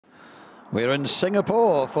We're in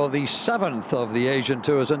Singapore for the 7th of the Asian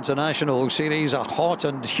Tours International Series. A hot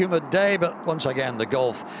and humid day, but once again the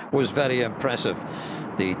golf was very impressive.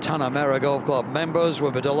 The Tanah Merah Golf Club members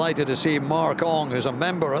will be delighted to see Mark Ong, who's a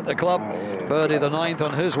member at the club, birdie the 9th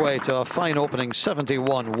on his way to a fine opening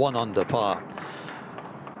 71, 1 under par.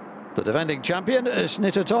 The defending champion is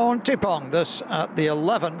Nithathorn Tipong, this at the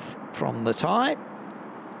 11th from the tie.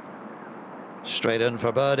 Straight in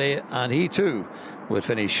for birdie, and he too would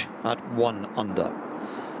finish at 1 under.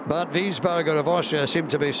 But Wiesberger of Austria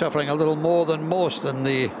seemed to be suffering a little more than most in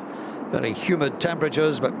the very humid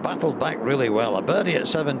temperatures, but battled back really well. A birdie at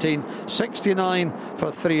 17, 69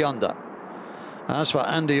 for 3 under. As for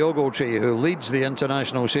Andy Ogletree, who leads the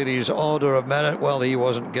International Series order of merit, well, he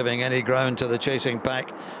wasn't giving any ground to the chasing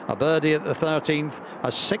pack. A birdie at the 13th,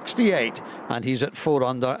 a 68, and he's at 4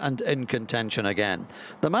 under and in contention again.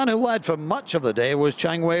 The man who led for much of the day was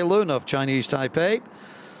Chang Wei Lun of Chinese Taipei.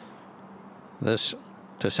 This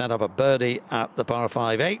to set up a birdie at the par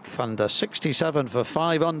 5 8th and a 67 for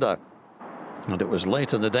 5 under. And it was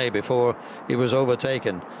late in the day before he was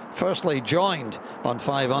overtaken. Firstly joined on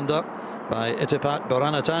 5 under by Itipat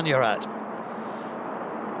Baranatanyarate.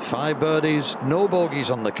 5 birdies, no bogeys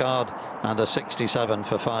on the card, and a 67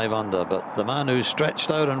 for 5 under. But the man who's stretched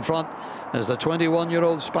out in front is the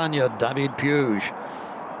 21-year-old Spaniard, David Puig.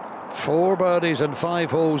 4 birdies and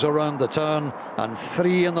 5 holes around the turn, and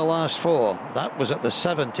 3 in the last 4. That was at the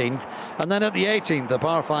 17th. And then at the 18th, the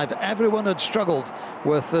par 5, everyone had struggled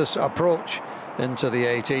with this approach into the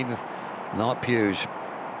 18th. Not Puig.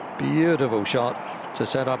 Beautiful shot to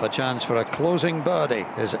set up a chance for a closing birdie,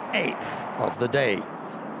 his 8th of the day.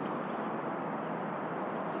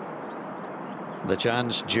 The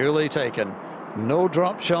chance duly taken. No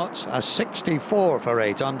drop shots, a 64 for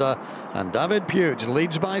 8 under, and David Puig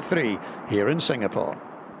leads by 3 here in Singapore.